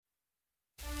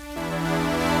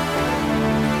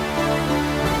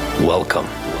Welcome.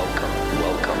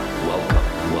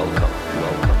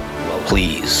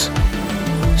 Please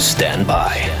stand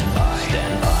by.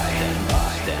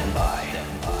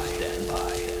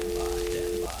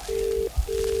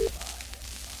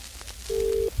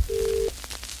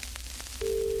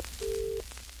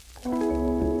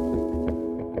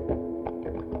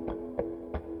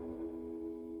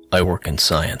 I work in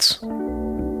science.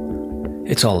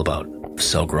 It's all about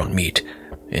cell-grown meat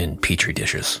in petri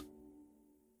dishes.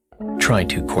 Trying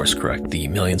to course-correct the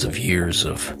millions of years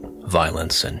of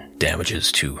violence and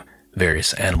damages to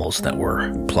various animals that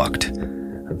were plucked,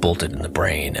 bolted in the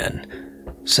brain, and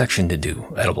sectioned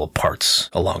into edible parts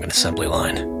along an assembly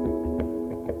line.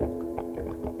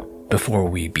 Before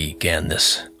we began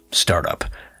this startup,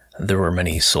 there were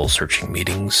many soul-searching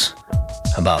meetings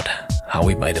about how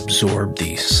we might absorb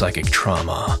the psychic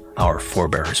trauma our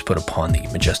forebears put upon the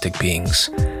majestic beings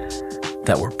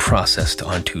that were processed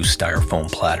onto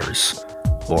styrofoam platters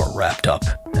or wrapped up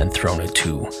and thrown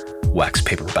into wax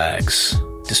paper bags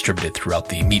distributed throughout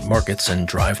the meat markets and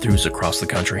drive-thrus across the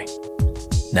country.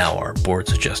 Now our board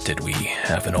suggested we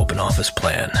have an open office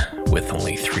plan with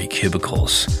only 3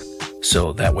 cubicles,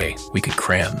 so that way we could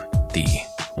cram the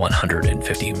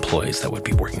 150 employees that would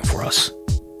be working for us.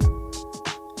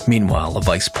 Meanwhile, a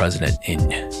vice president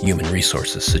in human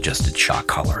resources suggested shock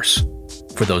collars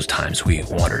for those times we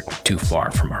wandered too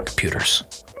far from our computers.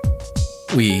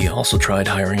 We also tried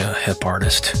hiring a hip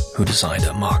artist who designed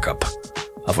a mock-up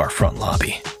of our front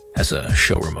lobby as a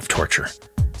showroom of torture,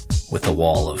 with a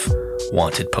wall of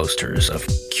wanted posters of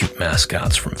cute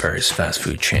mascots from various fast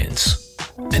food chains,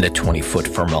 and a 20-foot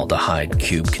formaldehyde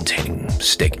cube containing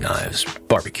steak knives,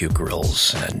 barbecue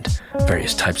grills, and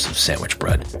various types of sandwich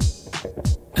bread.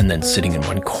 And then sitting in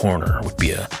one corner would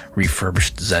be a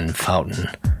refurbished Zen fountain,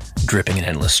 dripping an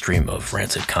endless stream of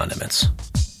rancid condiments.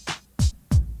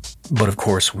 But of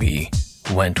course, we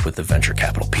went with the venture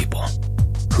capital people,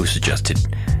 who suggested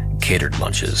catered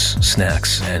lunches,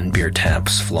 snacks, and beer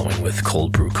taps flowing with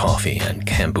cold brew coffee and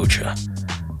kombucha.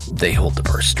 They hold the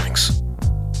purse strings.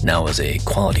 Now, as a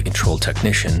quality control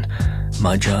technician,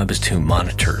 my job is to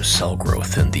monitor cell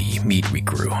growth in the meat we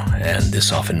grew, and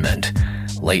this often meant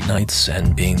late nights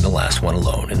and being the last one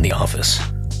alone in the office.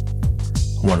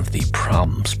 One of the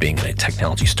problems being in a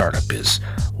technology startup is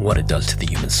what it does to the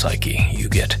human psyche. You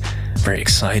get very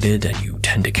excited and you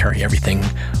tend to carry everything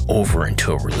over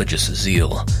into a religious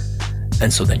zeal.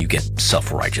 And so then you get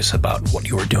self-righteous about what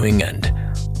you're doing,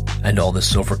 and all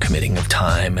this overcommitting of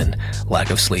time and lack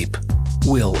of sleep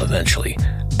will eventually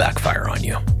backfire on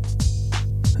you.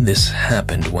 This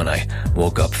happened when I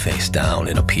woke up face down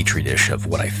in a petri dish of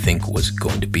what I think was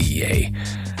going to be a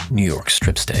New York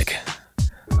strip steak.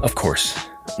 Of course,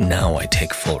 now I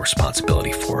take full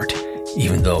responsibility for it,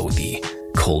 even though the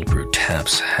cold brew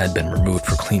taps had been removed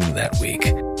for cleaning that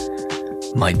week.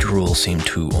 My drool seemed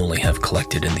to only have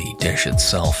collected in the dish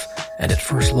itself, and at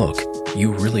first look,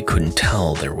 you really couldn't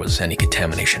tell there was any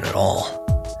contamination at all.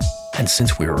 And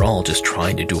since we were all just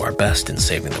trying to do our best in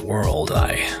saving the world,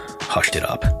 I hushed it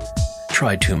up,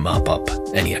 tried to mop up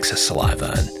any excess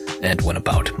saliva, and went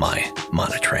about my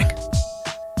monitoring.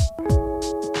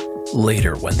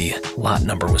 Later, when the lot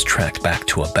number was tracked back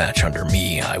to a batch under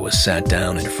me, I was sat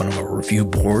down in front of a review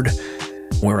board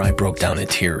where I broke down in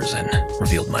tears and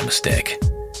revealed my mistake.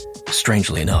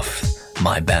 Strangely enough,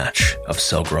 my batch of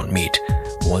cell-grown meat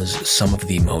was some of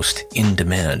the most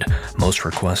in-demand, most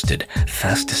requested,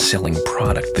 fastest-selling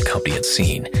product the company had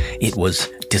seen. It was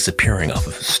disappearing off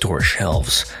of store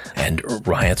shelves, and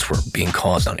riots were being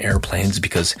caused on airplanes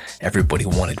because everybody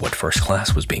wanted what first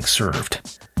class was being served.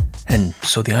 And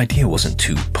so the idea wasn't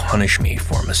to punish me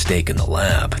for a mistake in the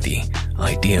lab. The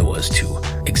idea was to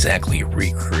exactly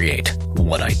recreate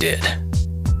what I did.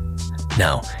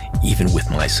 Now, even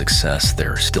with my success,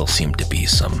 there still seemed to be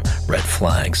some red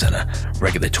flags, and a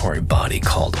regulatory body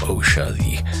called OSHA,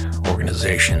 the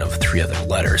organization of 3 other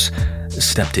letters,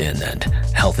 stepped in, and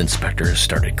health inspectors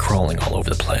started crawling all over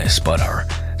the place. But our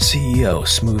CEO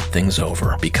smoothed things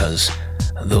over because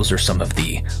those are some of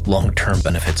the long-term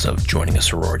benefits of joining a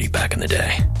sorority back in the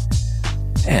day.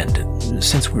 And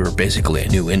since we were basically a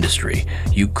new industry,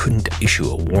 you couldn't issue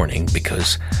a warning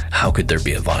because how could there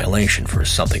be a violation for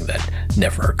something that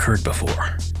never occurred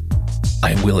before?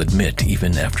 I will admit,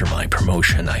 even after my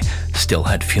promotion, I still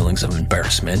had feelings of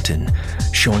embarrassment in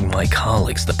showing my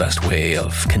colleagues the best way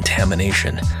of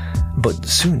contamination. But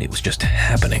soon it was just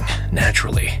happening,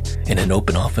 naturally. In an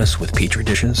open office with petri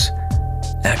dishes,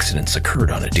 accidents occurred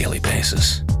on a daily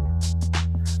basis.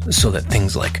 So that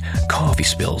things like coffee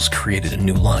spills created a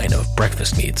new line of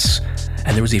breakfast meats,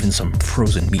 And there was even some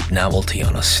frozen meat novelty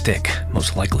on a stick,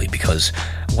 most likely because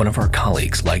one of our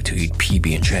colleagues liked to eat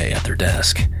PB&J at their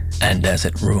desk. And as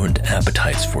it ruined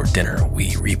appetites for dinner,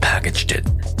 we repackaged it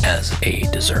as a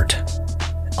dessert.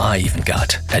 I even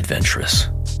got adventurous.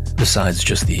 Besides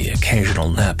just the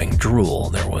occasional napping drool,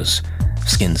 there was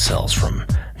skin cells from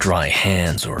dry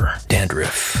hands or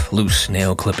dandruff, loose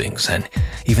nail clippings, and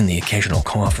even the occasional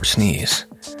cough or sneeze.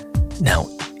 Now,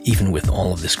 even with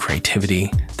all of this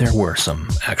creativity, there were some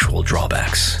actual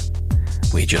drawbacks.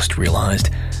 We just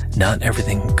realized not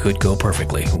everything could go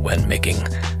perfectly when making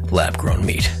lab-grown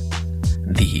meat.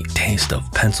 The taste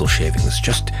of pencil shavings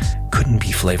just couldn't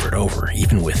be flavored over,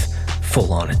 even with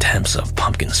full-on attempts of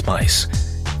pumpkin spice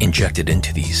injected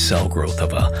into the cell growth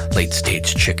of a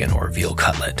late-stage chicken or veal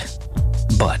cutlet.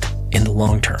 But in the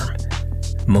long term,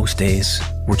 most days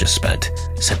were just spent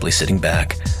simply sitting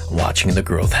back, watching the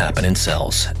growth happen in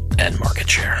cells and market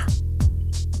share.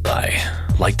 I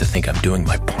like to think I'm doing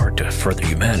my part to further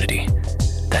humanity,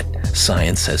 that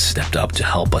science has stepped up to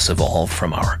help us evolve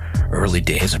from our early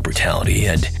days of brutality,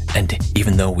 and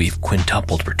even though we've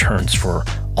quintupled returns for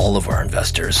all of our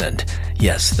investors, and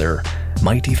yes, there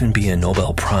might even be a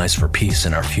Nobel Prize for peace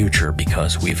in our future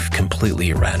because we've completely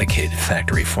eradicated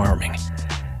factory farming,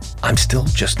 I'm still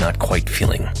just not quite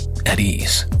feeling at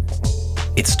ease.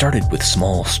 It started with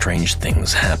small, strange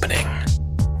things happening.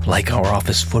 Like our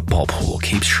office football pool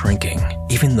keeps shrinking,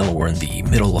 even though we're in the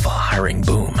middle of a hiring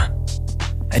boom.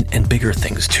 And bigger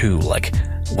things too, like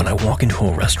when I walk into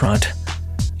a restaurant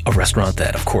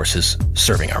that of course is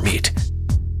serving our meat,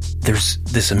 there's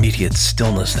this immediate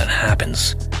stillness that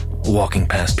happens walking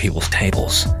past people's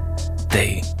tables.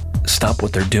 They stop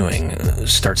what they're doing,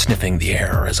 start sniffing the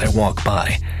air as I walk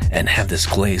by, and have this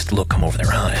glazed look come over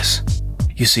their eyes.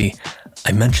 You see,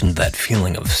 I mentioned that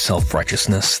feeling of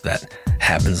self-righteousness that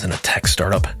happens in a tech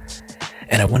startup,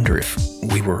 and I wonder if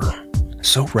we were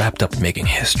so wrapped up in making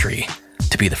history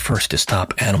to be the first to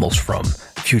stop animals from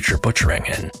future butchering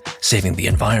and saving the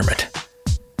environment,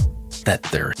 that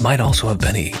there might also have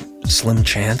been a slim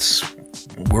chance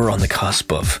we're on the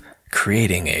cusp of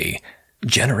creating a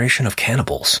generation of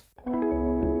cannibals.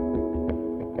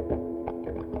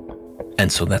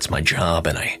 And so that's my job,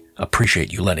 and I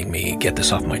appreciate you letting me get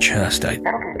this off my chest. That'll be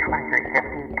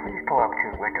 2350. Please pull up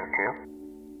to window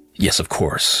 2. Yes, of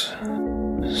course.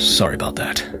 Sorry about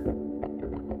that.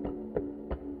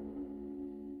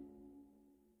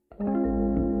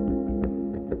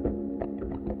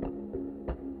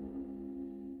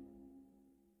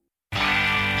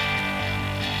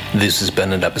 This has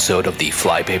been an episode of the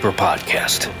Flypaper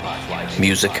Podcast.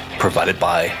 Music provided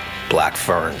by Black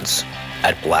Ferns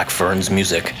at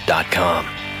blackfernsmusic.com.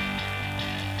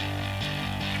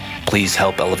 Please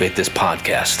help elevate this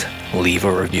podcast. Leave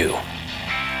a review.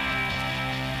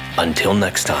 Until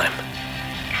next time,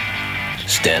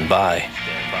 stand by.